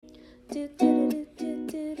Just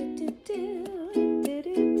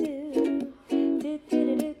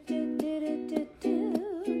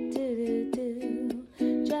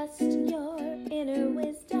your inner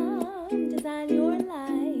wisdom, design your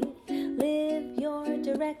life, live your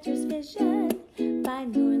director's vision,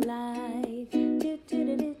 find your life.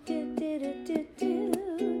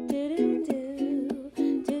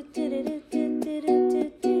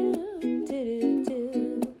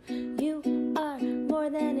 You are more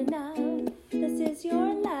than enough. This is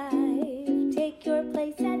your life. Take your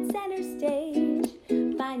place at center stage.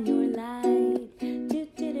 Find your life.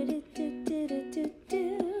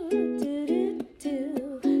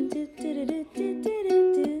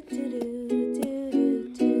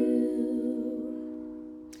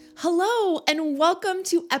 Hello, and welcome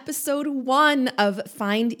to episode 1 of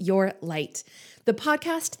Find Your Light, the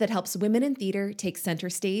podcast that helps women in theater take center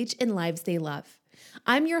stage in lives they love.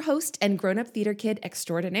 I'm your host and grown-up theater kid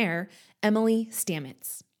extraordinaire, Emily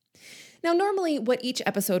Stamets. Now, normally what each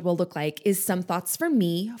episode will look like is some thoughts from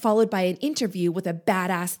me, followed by an interview with a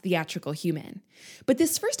badass theatrical human. But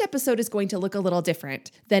this first episode is going to look a little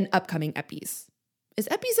different than upcoming epis. Is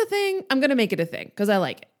epis a thing? I'm going to make it a thing because I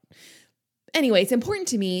like it. Anyway, it's important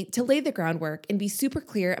to me to lay the groundwork and be super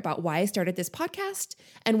clear about why I started this podcast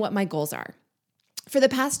and what my goals are. For the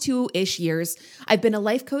past 2-ish years, I've been a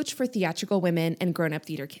life coach for theatrical women and grown-up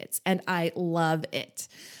theater kids, and I love it.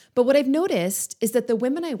 But what I've noticed is that the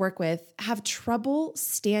women I work with have trouble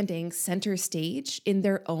standing center stage in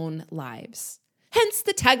their own lives. Hence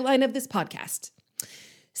the tagline of this podcast.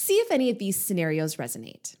 See if any of these scenarios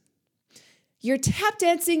resonate. You're tap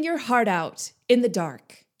dancing your heart out in the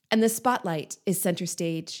dark, and the spotlight is center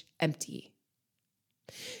stage empty.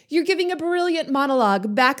 You're giving a brilliant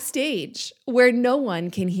monologue backstage where no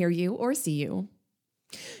one can hear you or see you.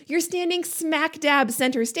 You're standing smack dab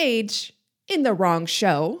center stage in the wrong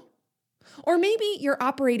show. Or maybe you're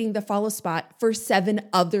operating the follow spot for 7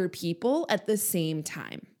 other people at the same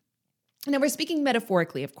time. Now, we're speaking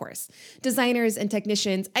metaphorically, of course. Designers and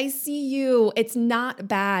technicians, I see you. It's not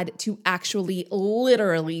bad to actually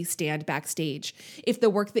literally stand backstage if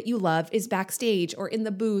the work that you love is backstage or in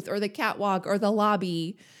the booth or the catwalk or the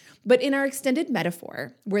lobby. But in our extended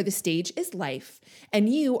metaphor, where the stage is life and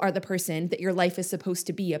you are the person that your life is supposed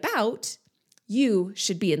to be about, you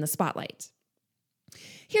should be in the spotlight.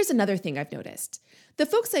 Here's another thing I've noticed. The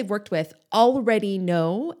folks I've worked with already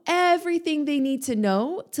know everything they need to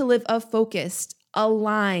know to live a focused,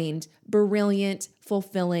 aligned, brilliant,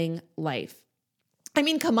 fulfilling life. I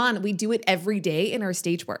mean, come on, we do it every day in our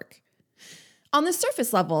stage work. On the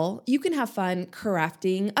surface level, you can have fun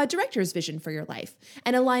crafting a director's vision for your life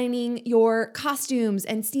and aligning your costumes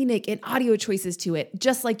and scenic and audio choices to it,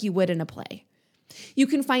 just like you would in a play. You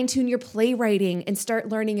can fine-tune your playwriting and start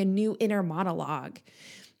learning a new inner monologue.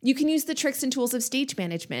 You can use the tricks and tools of stage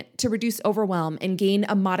management to reduce overwhelm and gain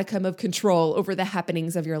a modicum of control over the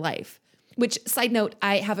happenings of your life. Which, side note,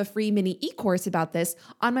 I have a free mini e-course about this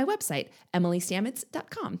on my website,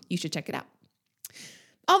 emilystamets.com. You should check it out.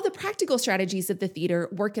 All the practical strategies of the theater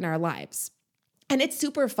work in our lives, and it's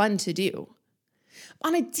super fun to do.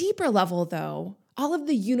 On a deeper level, though, all of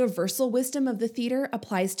the universal wisdom of the theater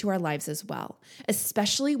applies to our lives as well,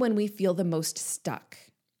 especially when we feel the most stuck.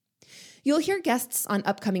 You'll hear guests on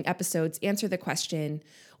upcoming episodes answer the question,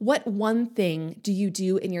 what one thing do you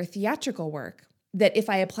do in your theatrical work that if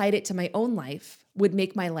I applied it to my own life would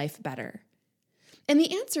make my life better? And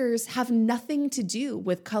the answers have nothing to do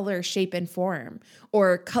with color, shape, and form,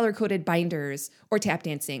 or color-coded binders, or tap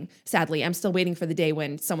dancing. Sadly, I'm still waiting for the day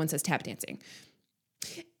when someone says tap dancing.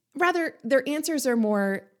 Rather, their answers are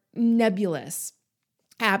more nebulous,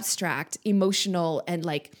 abstract, emotional, and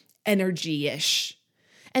like energy-ish.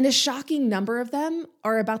 And a shocking number of them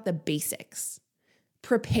are about the basics.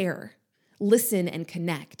 Prepare, listen and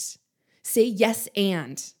connect. Say yes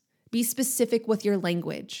and. Be specific with your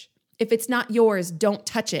language. If it's not yours, don't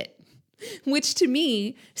touch it. Which to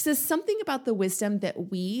me says something about the wisdom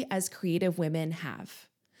that we as creative women have.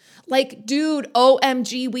 Like, dude,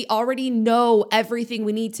 OMG, we already know everything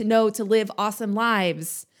we need to know to live awesome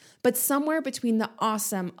lives. But somewhere between the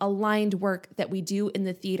awesome, aligned work that we do in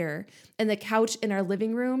the theater and the couch in our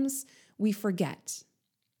living rooms, we forget.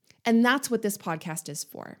 And that's what this podcast is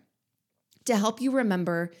for. To help you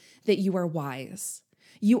remember that you are wise.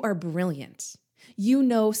 You are brilliant. You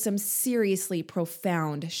know some seriously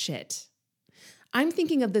profound shit. I'm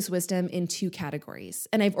thinking of this wisdom in 2 categories,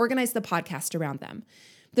 and I've organized the podcast around them.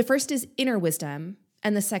 The first is inner wisdom,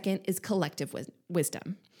 and the second is collective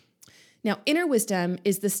wisdom. Now, inner wisdom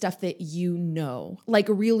is the stuff that you know, like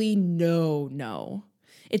really know.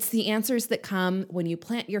 It's the answers that come when you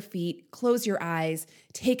plant your feet, close your eyes,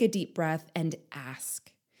 take a deep breath, and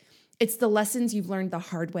ask. It's the lessons you've learned the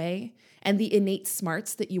hard way and the innate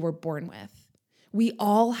smarts that you were born with. We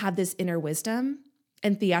all have this inner wisdom,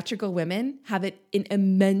 and theatrical women have it in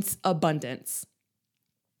immense abundance.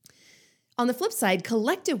 On the flip side,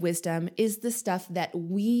 collective wisdom is the stuff that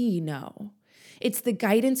we know. It's the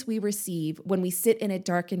guidance we receive when we sit in a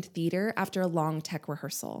darkened theater after a long tech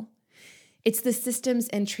rehearsal. It's the systems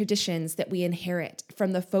and traditions that we inherit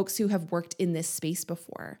from the folks who have worked in this space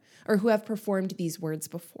before or who have performed these words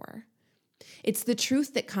before. It's the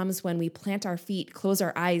truth that comes when we plant our feet, close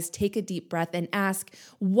our eyes, take a deep breath, and ask,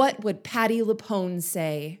 what would Patti LuPone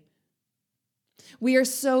say? We are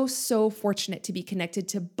so fortunate to be connected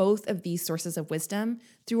to both of these sources of wisdom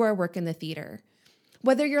through our work in the theater.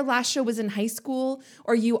 Whether your last show was in high school,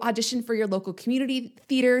 or you auditioned for your local community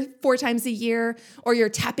theater 4 times a year, or you're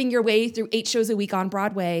tapping your way through 8 shows a week on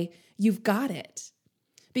Broadway, you've got it.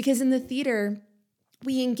 Because in the theater,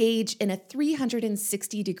 we engage in a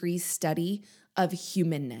 360-degree study of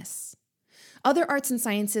humanness. Other arts and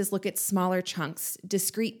sciences look at smaller chunks,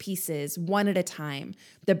 discrete pieces, one at a time: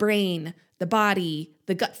 the brain, the body,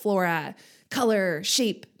 the gut flora, color,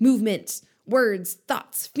 shape, movement, words,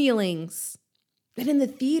 thoughts, feelings. But in the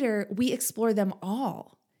theater, we explore them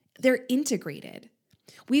all. They're integrated.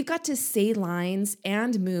 We've got to say lines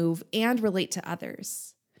and move and relate to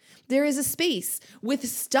others. There is a space with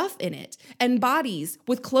stuff in it and bodies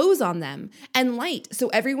with clothes on them and light so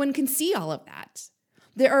everyone can see all of that.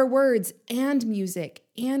 There are words and music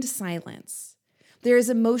and silence. There is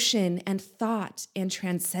emotion and thought and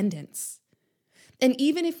transcendence. And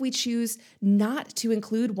even if we choose not to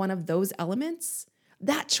include one of those elements,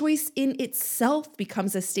 that choice in itself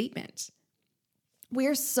becomes a statement.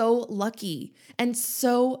 We're so lucky and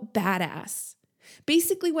so badass.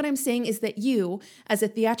 Basically, what I'm saying is that you, as a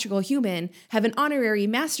theatrical human, have an honorary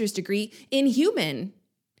master's degree in human.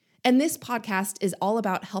 And this podcast is all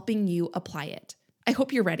about helping you apply it. I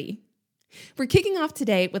hope you're ready. We're kicking off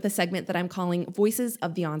today with a segment that I'm calling Voices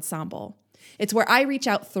of the Ensemble. It's where I reach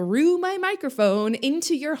out through my microphone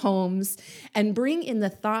into your homes and bring in the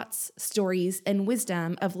thoughts, stories, and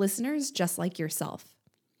wisdom of listeners just like yourself.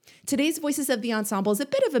 Today's Voices of the Ensemble is a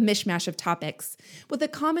bit of a mishmash of topics, with a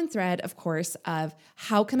common thread, of course, of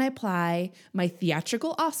how can I apply my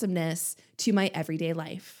theatrical awesomeness to my everyday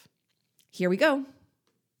life? Here we go.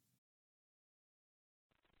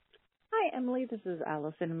 Hi, Emily. This is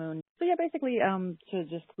Allison Moon. So basically, to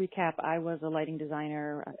just recap, I was a lighting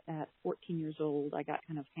designer at 14 years old. I got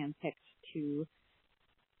kind of handpicked to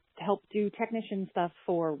help do technician stuff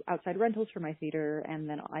for outside rentals for my theater, and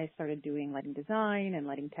then I started doing lighting design and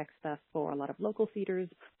lighting tech stuff for a lot of local theaters,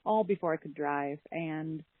 all before I could drive.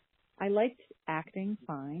 And I liked acting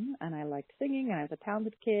fine, and I liked singing, and I was a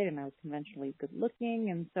talented kid, and I was conventionally good looking,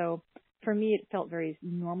 and so for me, it felt very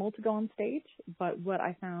normal to go on stage. But what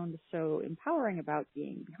I found so empowering about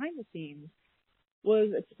being behind the scenes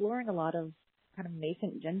was exploring a lot of kind of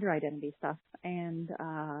nascent gender identity stuff and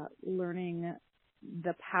learning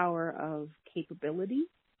the power of capability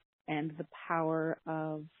and the power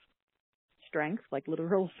of strength, like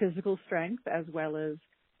literal physical strength, as well as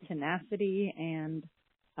tenacity, and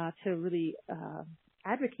to really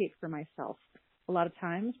advocate for myself. A lot of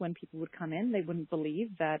times when people would come in, they wouldn't believe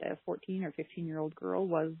that a 14 or 15-year-old girl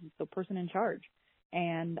was the person in charge.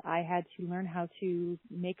 And I had to learn how to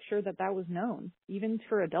make sure that that was known, even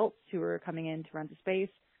for adults who were coming in to rent a space.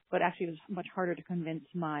 But actually, it was much harder to convince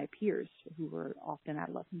my peers, who were often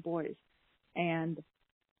adolescent boys. And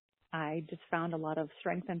I just found a lot of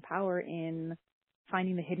strength and power in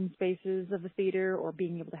finding the hidden spaces of the theater, or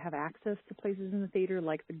being able to have access to places in the theater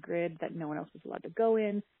like the grid that no one else was allowed to go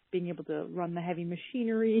in, being able to run the heavy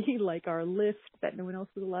machinery like our lift that no one else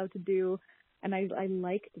was allowed to do. And I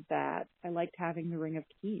liked that. I liked having the ring of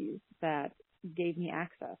keys that gave me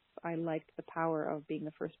access. I liked the power of being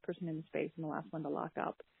the first person in the space and the last one to lock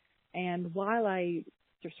up. And while I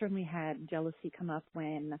certainly had jealousy come up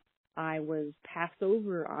when I was passed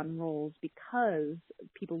over on roles because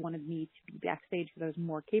people wanted me to be backstage because I was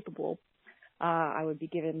more capable, I would be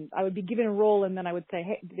given a role, and then I would say,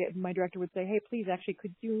 hey, my director would say, hey, please, actually,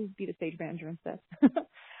 could you be the stage manager instead?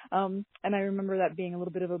 And I remember that being a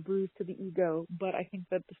little bit of a bruise to the ego, but I think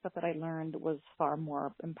that the stuff that I learned was far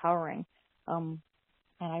more empowering. And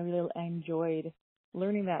I enjoyed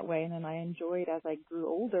learning that way. And then I enjoyed, as I grew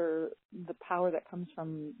older, the power that comes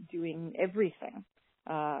from doing everything.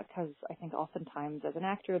 Because I think oftentimes as an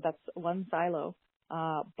actor, that's one silo.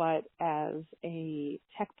 But as a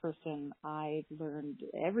tech person, I learned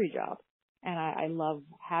every job. And I love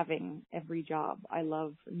having every job. I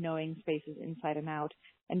love knowing spaces inside and out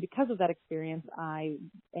And because of that experience, I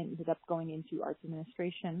ended up going into arts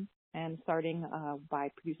administration and starting by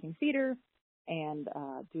producing theater and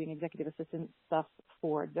doing executive assistant stuff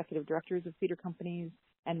for executive directors of theater companies.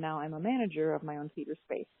 And now I'm a manager of my own theater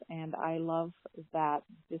space. And I love that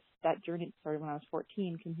that journey that started when I was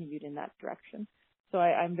 14 continued in that direction. So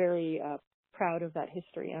I'm very proud of that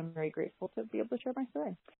history. I'm very grateful to be able to share my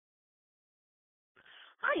story.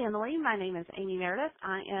 Hi, Emily. My name is Amy Meredith.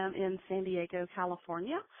 I am in San Diego,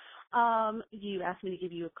 California. You asked me to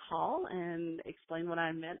give you a call and explain what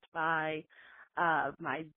I meant by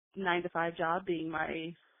my 9-to-5 job being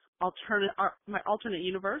my alternate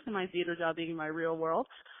universe and my theater job being my real world.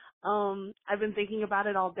 I've been thinking about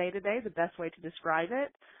it all day today, the best way to describe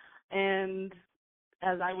it. And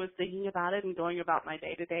as I was thinking about it and going about my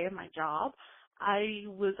day-to-day and my job, I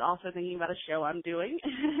was also thinking about a show I'm doing.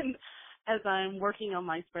 And as I'm working on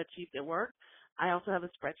my spreadsheets at work, I also have a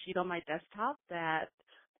spreadsheet on my desktop that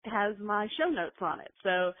has my show notes on it.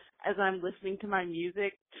 So as I'm listening to my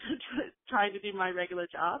music, trying to do my regular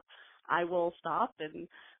job, I will stop and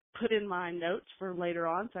put in my notes for later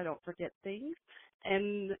on so I don't forget things.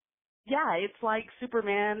 And yeah, it's like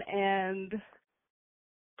Superman and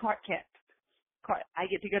Clark Kent. I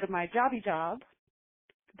get to go to my jobby job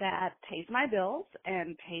that pays my bills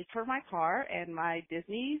and pays for my car and my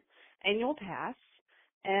Disney annual pass,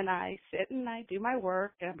 and I sit and I do my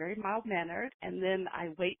work, and I'm very mild-mannered, and then I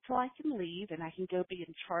wait till I can leave, and I can go be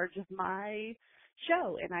in charge of my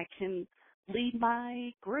show, and I can lead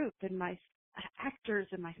my group and my actors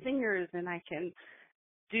and my singers, and I can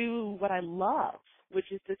do what I love,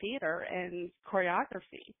 which is the theater and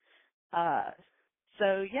choreography.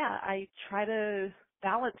 So yeah, I try to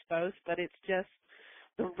balance both, but it's just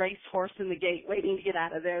the racehorse in the gate waiting to get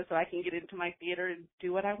out of there so I can get into my theater and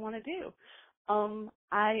do what I want to do.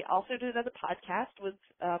 I also do another podcast with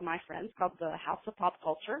my friends called The House of Pop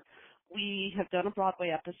Culture. We have done a Broadway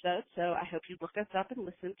episode, so I hope you look us up and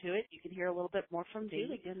listen to it. You can hear a little bit more from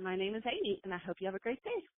me. Again, my name is Amy, and I hope you have a great day.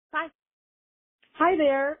 Bye. Hi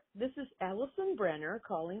there. This is Allison Brenner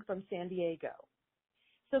calling from San Diego.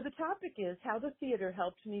 So the topic is how the theater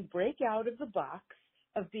helped me break out of the box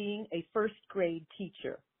of being a first grade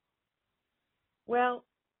teacher. Well,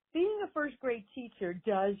 being a first grade teacher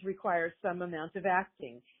does require some amount of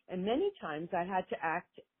acting, and many times I had to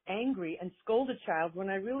act angry and scold a child when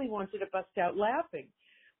I really wanted to bust out laughing,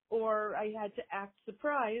 or I had to act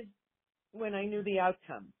surprised when I knew the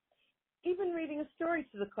outcome. Even reading a story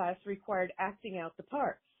to the class required acting out the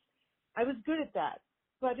parts. I was good at that,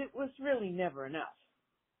 but it was really never enough.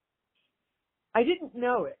 I didn't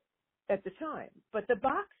know it at the time, but the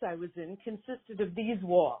box I was in consisted of these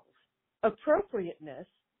walls: appropriateness,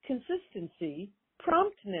 consistency,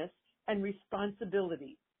 promptness, and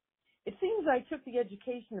responsibility. It seems I took the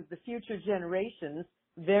education of the future generations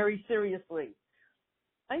very seriously.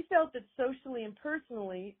 I felt that socially and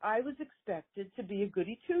personally, I was expected to be a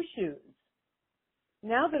goody two-shoes.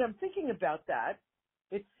 Now that I'm thinking about that,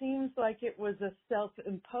 it seems like it was a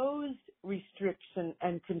self-imposed restriction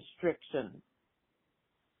and constriction.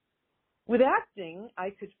 With acting,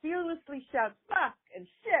 I could fearlessly shout fuck and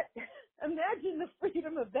shit. Imagine the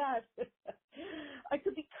freedom of that. I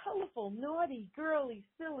could be colorful, naughty, girly,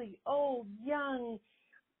 silly, old, young,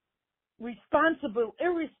 responsible,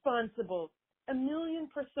 irresponsible. A million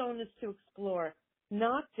personas to explore,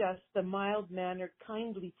 not just the mild-mannered,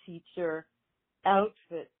 kindly teacher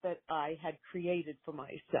outfit that I had created for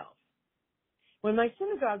myself. When my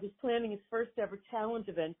synagogue was planning its first ever talent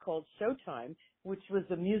event called Showtime, which was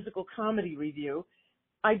a musical comedy review,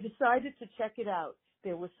 I decided to check it out.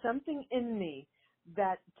 There was something in me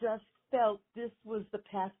that just felt this was the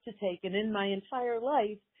path to take. And in my entire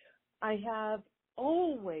life, I have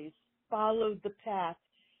always followed the path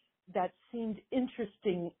that seemed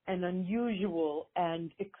interesting and unusual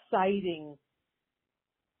and exciting.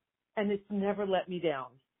 And it's never let me down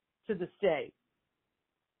to this day.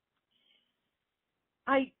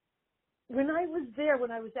 When I was there, when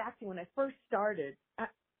I was acting, when I first started,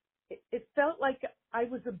 it felt like I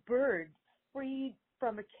was a bird freed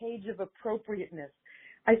from a cage of appropriateness.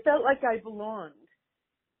 I felt like I belonged.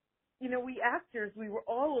 You know, we actors, we were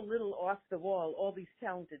all a little off the wall, all these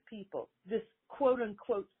talented people. This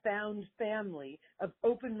quote-unquote found family of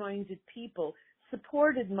open-minded people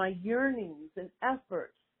supported my yearnings and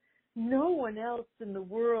efforts. No one else in the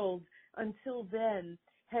world until then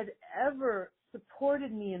had ever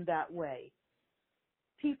supported me in that way.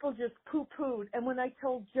 People just poo-pooed. And when I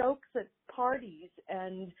told jokes at parties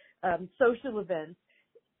and social events,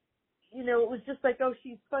 you know, it was just like, oh,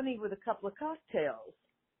 she's funny with a couple of cocktails.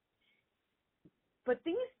 But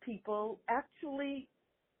these people actually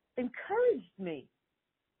encouraged me.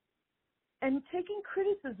 And taking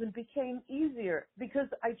criticism became easier because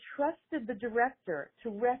I trusted the director to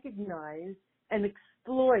recognize and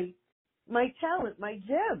exploit my talent, my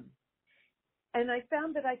gem. And I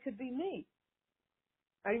found that I could be me.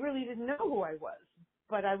 I really didn't know who I was,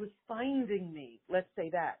 but I was finding me. Let's say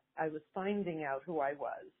that. I was finding out who I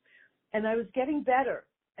was. And I was getting better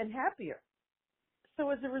and happier. So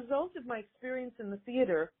as a result of my experience in the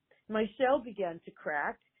theater, my shell began to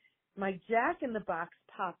crack. My jack-in-the-box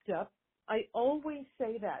popped up. I always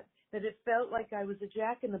say that it felt like I was a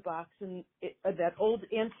jack-in-the-box in that old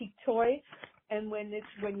antique toy. And when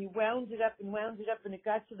you wound it up and it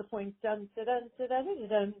got to the point, dun, dun, dun, dun, dun,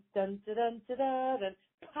 dun, dun, dun, dun, dun,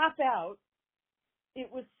 pop out, it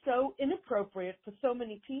was so inappropriate for so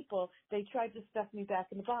many people. They tried to stuff me back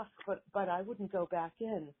in the box, but I wouldn't go back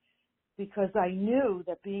in because I knew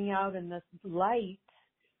that being out in the light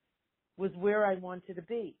was where I wanted to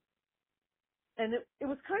be. And it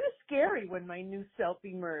was kind of scary when my new self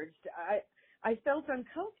emerged. I felt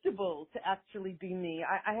uncomfortable to actually be me.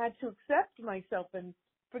 I had to accept myself and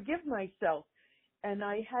forgive myself. And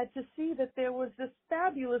I had to see that there was this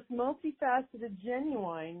fabulous, multifaceted,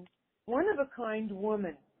 genuine, one-of-a-kind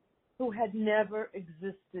woman who had never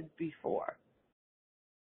existed before.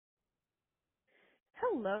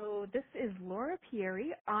 Hello, this is Laura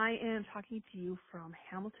Pieri. I am talking to you from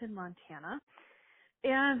Hamilton, Montana.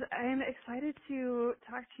 And I'm excited to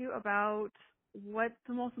talk to you about what's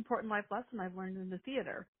the most important life lesson I've learned in the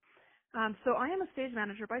theater. So I am a stage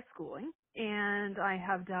manager by schooling, and I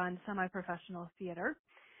have done semi-professional theater.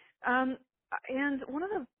 And one of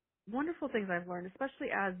the wonderful things I've learned, especially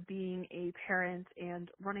as being a parent and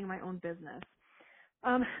running my own business,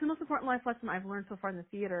 the most important life lesson I've learned so far in the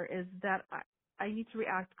theater is that I need to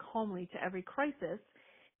react calmly to every crisis,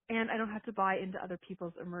 and I don't have to buy into other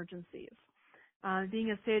people's emergencies.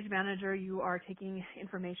 Being a stage manager, you are taking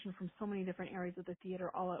information from so many different areas of the theater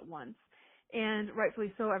all at once. And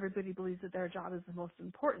rightfully so, everybody believes that their job is the most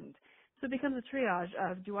important. So it becomes a triage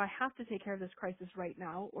of, do I have to take care of this crisis right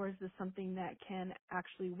now, or is this something that can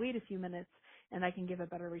actually wait a few minutes and I can give a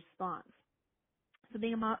better response? So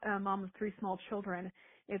being a mom of 3 small children,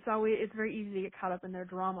 it's very easy to get caught up in their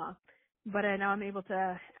drama. But now I'm able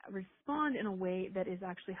to respond in a way that is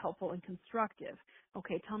actually helpful and constructive.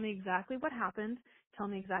 Okay, tell me exactly what happened, tell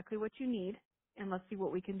me exactly what you need, and let's see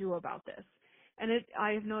what we can do about this. And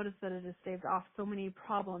I have noticed that it has staved off so many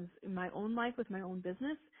problems in my own life with my own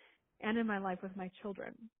business and in my life with my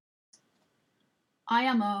children. I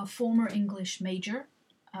am a former English major.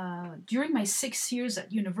 During my 6 years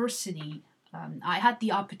at university, I had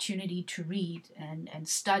the opportunity to read and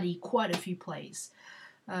study quite a few plays.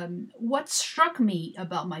 What struck me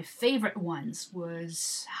about my favorite ones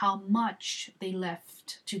was how much they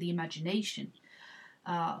left to the imagination.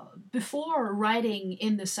 Before writing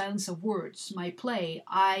In the Silence of Words, my play,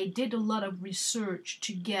 I did a lot of research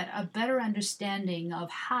to get a better understanding of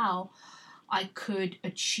how I could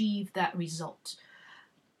achieve that result.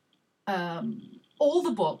 All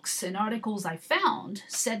the books and articles I found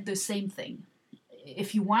said the same thing.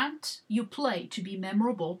 If you want your play to be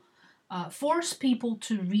memorable, force people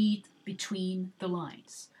to read between the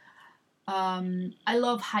lines. I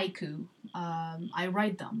love haiku. I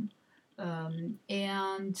write them.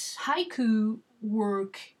 And haiku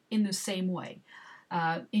work in the same way.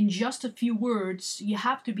 In just a few words, you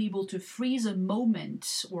have to be able to freeze a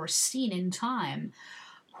moment or scene in time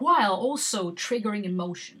while also triggering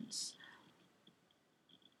emotions.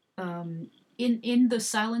 In the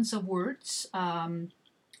Silence of Words,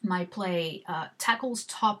 my play tackles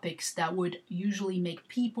topics that would usually make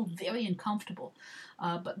people very uncomfortable.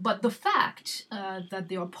 But the fact that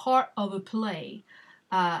they are part of a play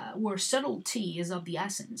where subtlety is of the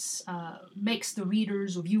essence makes the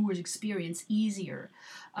reader's or viewer's experience easier.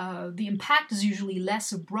 The impact is usually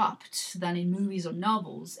less abrupt than in movies or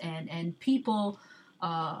novels, and people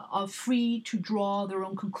are free to draw their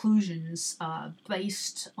own conclusions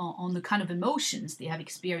based on the kind of emotions they have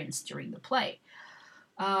experienced during the play.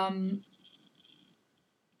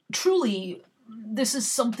 Truly, this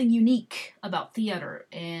is something unique about theater,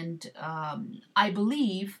 and I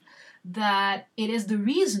believe that it is the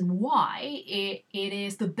reason why it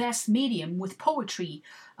is the best medium with poetry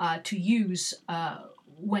to use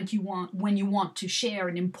when you want to share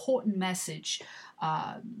an important message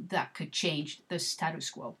that could change the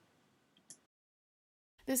status quo.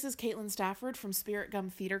 This is Caitlin Stafford from Spirit Gum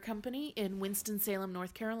Theater Company in Winston-Salem,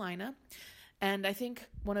 North Carolina. And I think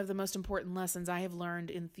one of the most important lessons I have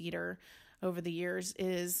learned in theater over the years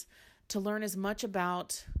is to learn as much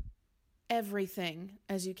about everything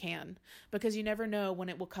as you can, because you never know when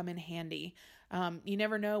it will come in handy. You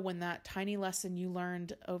never know when that tiny lesson you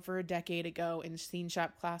learned over a decade ago in scene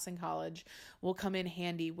shop class in college will come in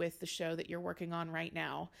handy with the show that you're working on right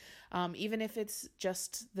now. Even if it's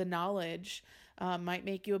just the knowledge, might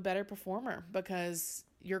make you a better performer because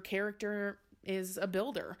your character is a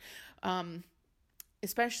builder.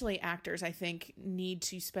 Especially actors, I think, need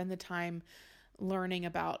to spend the time learning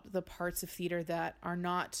about the parts of theater that are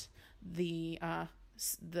not the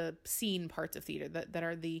scene parts of theater, that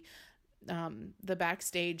are the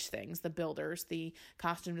backstage things, the builders, the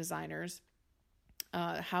costume designers,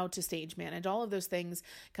 how to stage manage. All of those things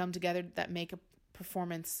come together that make a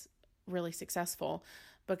performance really successful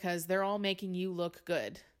because they're all making you look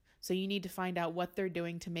good. So you need to find out what they're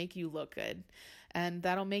doing to make you look good. And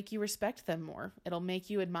that'll make you respect them more. It'll make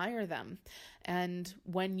you admire them. And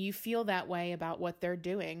when you feel that way about what they're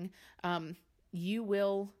doing, you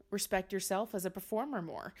will respect yourself as a performer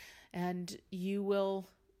more. And you will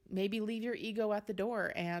maybe leave your ego at the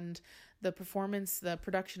door, and the performance, the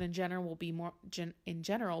production in general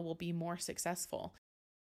will be more successful.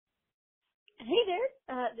 Hey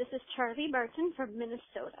there, this is Charlie Martin from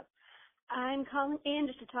Minnesota. I'm calling in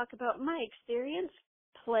just to talk about my experience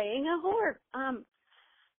playing a whore. I'm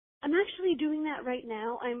actually doing that right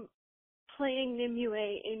now. I'm playing Nimue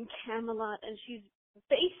in Camelot, and she's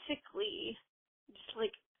basically just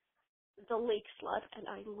like the lake slut, and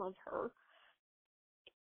I love her.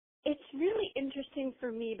 It's really interesting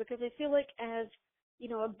for me because I feel like as, you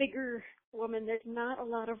know, a bigger woman, there's not a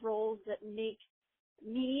lot of roles that make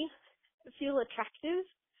me feel attractive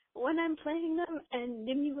when I'm playing them, and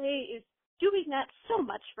Nimue is doing that so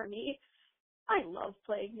much for me. I love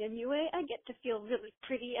playing Nimue. I get to feel really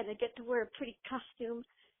pretty, and I get to wear a pretty costume,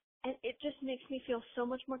 and it just makes me feel so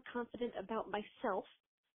much more confident about myself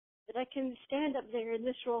that I can stand up there in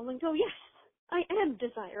this role and go, yes, I am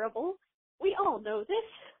desirable. We all know this.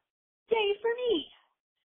 Yay for me.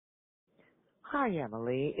 Hi,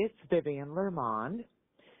 Emily. It's Vivian Lermond,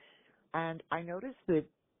 and I noticed that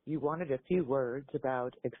you wanted a few words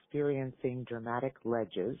about experiencing dramatic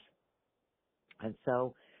ledges, and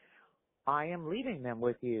so I am leaving them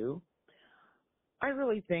with you. I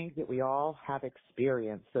really think that we all have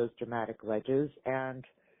experienced those dramatic ledges, and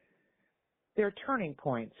they're turning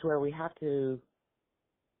points where we have to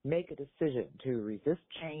make a decision to resist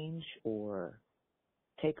change or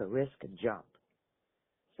take a risk and jump.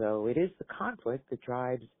 So it is the conflict that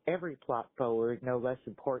drives every plot forward, no less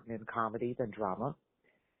important in comedy than drama.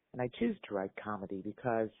 And I choose to write comedy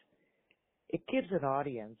because it gives an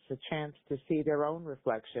audience a chance to see their own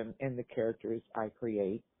reflection in the characters I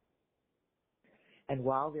create. And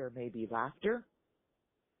while there may be laughter,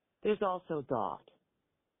 there's also thought.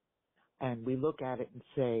 And we look at it and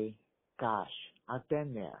say, gosh, I've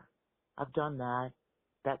been there. I've done that.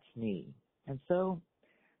 That's me. And so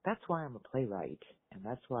that's why I'm a playwright, and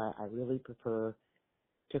that's why I really prefer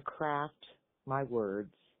to craft my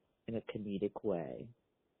words in a comedic way.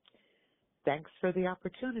 Thanks for the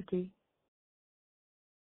opportunity.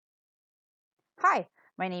 Hi,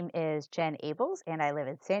 my name is Jen Abels, and I live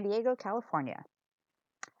in San Diego, California.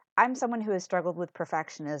 I'm someone who has struggled with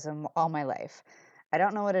perfectionism all my life. I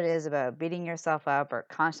don't know what it is about beating yourself up or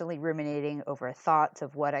constantly ruminating over thoughts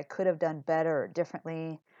of what I could have done better or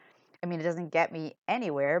differently. I mean, it doesn't get me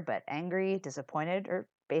anywhere but angry, disappointed, or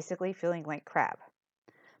basically feeling like crap.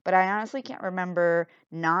 But I honestly can't remember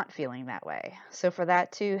not feeling that way. So for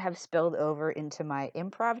that to have spilled over into my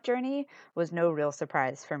improv journey was no real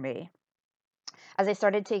surprise for me. As I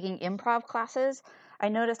started taking improv classes, I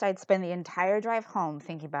noticed I'd spend the entire drive home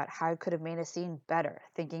thinking about how I could have made a scene better,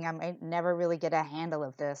 thinking I might never really get a handle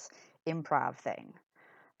of this improv thing.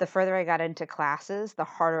 The further I got into classes, the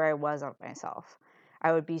harder I was on myself.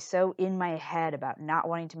 I would be so in my head about not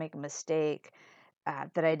wanting to make a mistake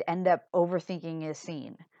that I'd end up overthinking a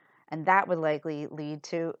scene. And that would likely lead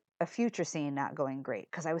to a future scene not going great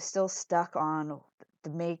because I was still stuck on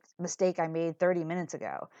the mistake I made 30 minutes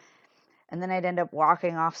ago. And then I'd end up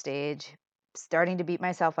walking off stage, starting to beat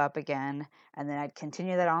myself up again, and then I'd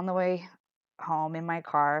continue that on the way home in my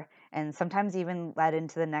car, and sometimes even led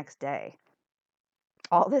into the next day.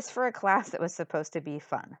 All this for a class that was supposed to be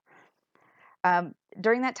fun.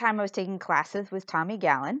 During that time, I was taking classes with Tommy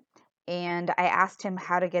Gallen, and I asked him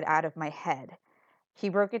how to get out of my head. He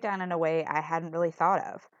broke it down in a way I hadn't really thought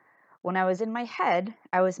of. When I was in my head,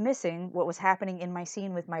 I was missing what was happening in my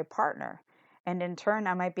scene with my partner, and in turn,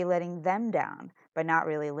 I might be letting them down by not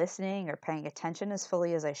really listening or paying attention as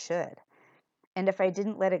fully as I should. And if I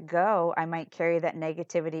didn't let it go, I might carry that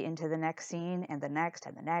negativity into the next scene and the next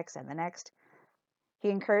and the next and the next. He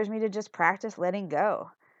encouraged me to just practice letting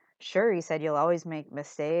go. Sure, he said, you'll always make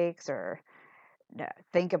mistakes or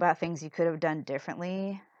think about things you could have done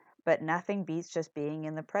differently, but nothing beats just being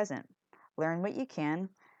in the present. Learn what you can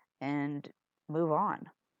and move on.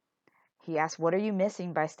 He asked, what are you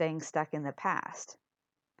missing by staying stuck in the past?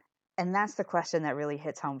 And that's the question that really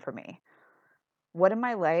hits home for me. What in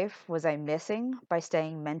my life was I missing by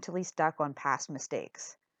staying mentally stuck on past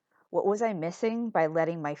mistakes? What was I missing by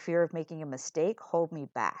letting my fear of making a mistake hold me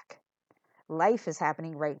back? Life is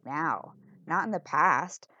happening right now, not in the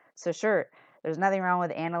past. So sure, there's nothing wrong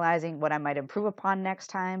with analyzing what I might improve upon next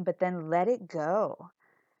time, but then let it go.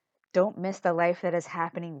 Don't miss the life that is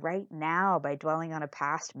happening right now by dwelling on a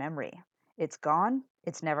past memory. It's gone,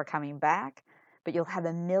 it's never coming back, but you'll have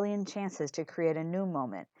a million chances to create a new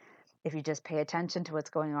moment if you just pay attention to what's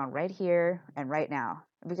going on right here and right now,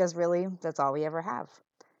 because really, that's all we ever have.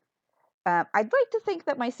 I'd like to think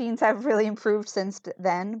that my scenes have really improved since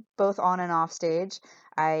then, both on and off stage.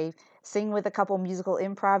 I sing with a couple musical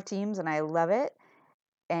improv teams, and I love it.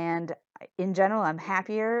 And in general, I'm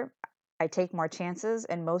happier. I take more chances,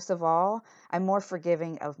 and most of all, I'm more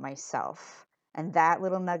forgiving of myself. And that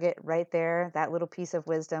little nugget right there, that little piece of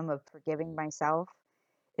wisdom of forgiving myself,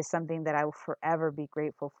 is something that I will forever be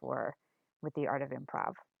grateful for with the art of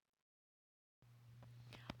improv.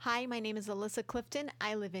 Hi, my name is Alyssa Clifton.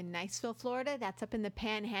 I live in Niceville, Florida. That's up in the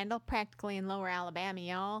Panhandle, practically in Lower Alabama,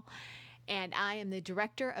 y'all. And I am the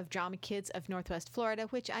director of Drama Kids of Northwest Florida,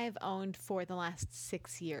 which I have owned for the last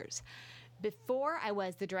 6 years. Before I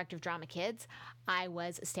was the director of Drama Kids, I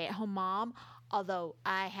was a stay-at-home mom, although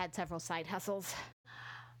I had several side hustles.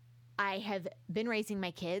 I have been raising my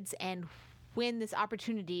kids, and when this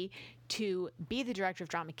opportunity to be the director of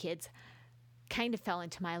Drama Kids kind of fell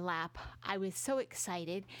into my lap, I was so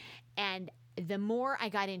excited, and the more I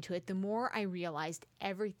got into it, the more I realized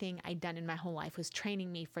everything I'd done in my whole life was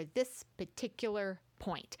training me for this particular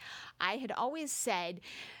point. I had always said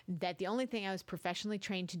that the only thing I was professionally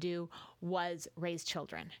trained to do was raise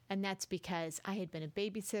children, and that's because I had been a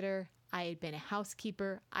babysitter, I had been a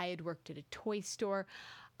housekeeper, I had worked at a toy store,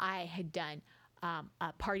 I had done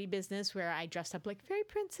a party business where I dressed up like Fairy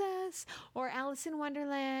Princess or Alice in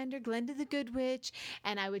Wonderland or Glinda the Good Witch,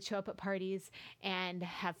 and I would show up at parties and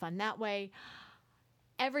have fun that way.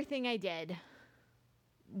 Everything I did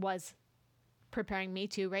was preparing me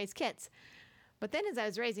to raise kids. But then as I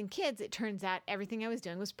was raising kids, it turns out everything I was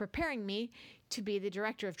doing was preparing me to be the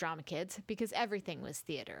director of Drama Kids, because everything was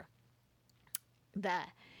theater. The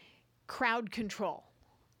crowd control,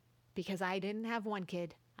 because I didn't have one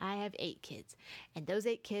kid, I have 8 kids, and those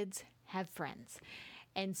 8 kids have friends.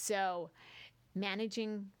 And so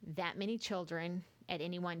managing that many children at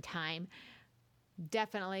any one time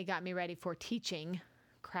definitely got me ready for teaching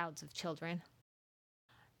crowds of children.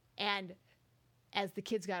 And as the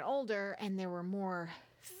kids got older and there were more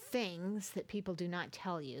things that people do not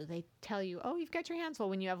tell you, they tell you, oh, you've got your hands full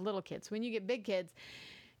when you have little kids. When you get big kids,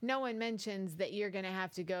 no one mentions that you're going to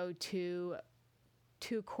have to go to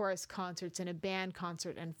 2 chorus concerts and a band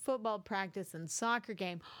concert and football practice and soccer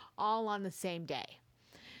game all on the same day.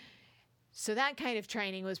 So that kind of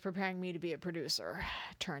training was preparing me to be a producer,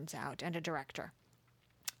 turns out, and a director.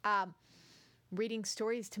 Reading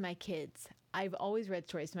stories to my kids. I've always read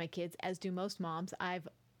stories to my kids, as do most moms. I've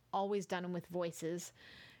always done them with voices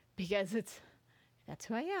because that's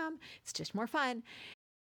who I am. It's just more fun.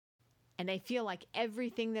 And I feel like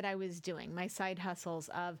everything that I was doing, my side hustles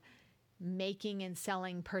of making and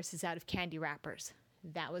selling purses out of candy wrappers,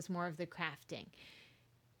 that was more of the crafting.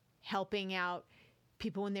 Helping out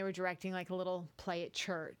people when they were directing like a little play at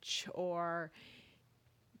church, or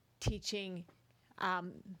teaching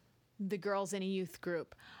the girls in a youth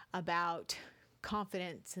group about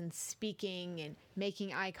confidence and speaking and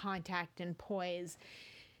making eye contact and poise,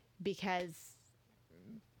 because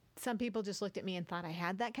some people just looked at me and thought I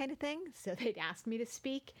had that kind of thing, so they'd ask me to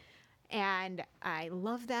speak. And I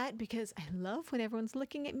love that because I love when everyone's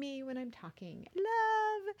looking at me when I'm talking. I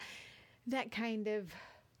love that kind of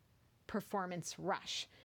performance rush.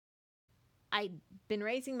 I'd been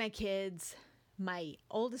raising my kids. My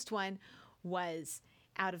oldest one was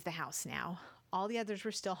out of the house now. All the others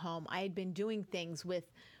were still home. I had been doing things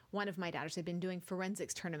with one of my daughters. I'd been doing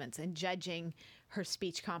forensics tournaments and judging her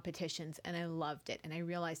speech competitions, and I loved it. And I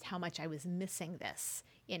realized how much I was missing this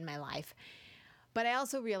in my life. But I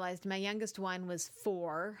also realized my youngest one was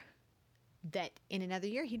 4, that in another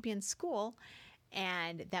year he'd be in school,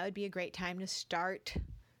 and that would be a great time to start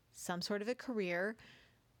some sort of a career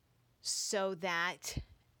so that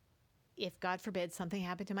if, God forbid, something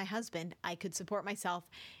happened to my husband, I could support myself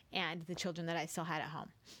and the children that I still had at home.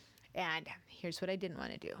 And here's what I didn't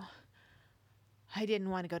want to do. I didn't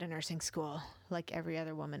want to go to nursing school like every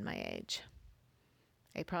other woman my age.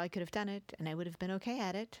 I probably could have done it, and I would have been okay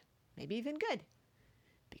at it, maybe even good,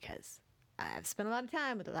 because I've spent a lot of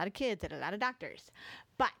time with a lot of kids and a lot of doctors.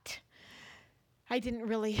 But I didn't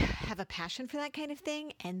really have a passion for that kind of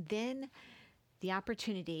thing. And then the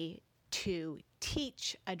opportunity to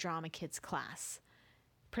teach a drama kids class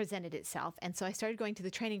presented itself. And so I started going to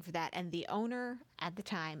the training for that. And the owner at the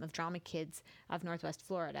time of Drama Kids of Northwest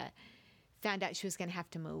Florida found out she was going to have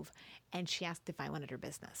to move, and she asked if I wanted her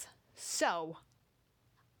business. So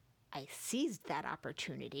I seized that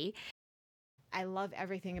opportunity. I love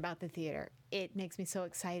everything about the theater. It makes me so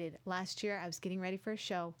excited. Last year, I was getting ready for a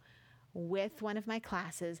show with one of my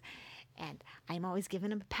classes, and I'm always giving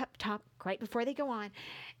them a pep talk right before they go on.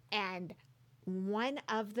 And one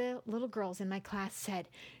of the little girls in my class said,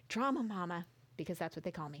 "Drama Mama," because that's what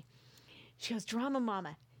they call me. She goes, "Drama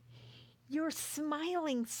Mama, you're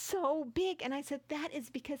smiling so big." And I said, "That is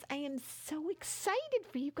because I am so excited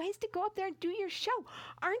for you guys to go up there and do your show.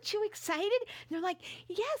 Aren't you excited?" And they're like,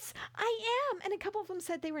 "Yes, I am." And a couple of them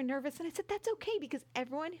said they were nervous. And I said, "That's okay, because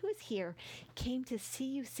everyone who is here came to see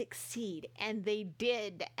you succeed." And they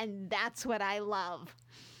did. And that's what I love.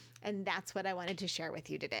 And that's what I wanted to share with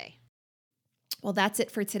you today. Well, that's it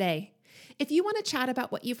for today. If you want to chat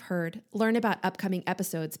about what you've heard, learn about upcoming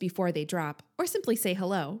episodes before they drop, or simply say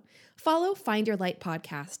hello, follow Find Your Light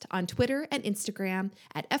Podcast on Twitter and Instagram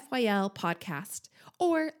at FYL Podcast,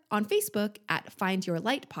 or on Facebook at Find Your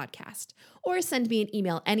Light Podcast, or send me an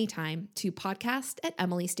email anytime to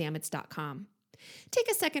podcast@emilystamets.com. Take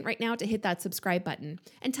a second right now to hit that subscribe button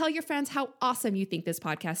and tell your friends how awesome you think this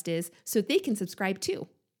podcast is so they can subscribe too.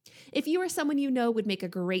 If you or someone you know would make a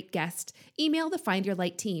great guest, email the Find Your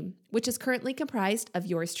Light team, which is currently comprised of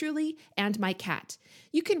yours truly and my cat.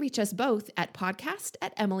 You can reach us both at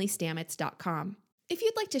podcast@emilystamets.com. If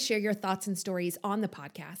you'd like to share your thoughts and stories on the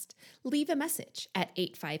podcast, leave a message at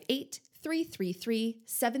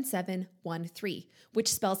 858-333-7713,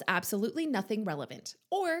 which spells absolutely nothing relevant,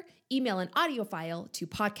 or email an audio file to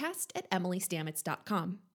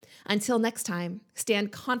podcast@emilystamets.com. Until next time,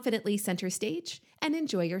 stand confidently center stage and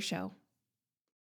enjoy your show.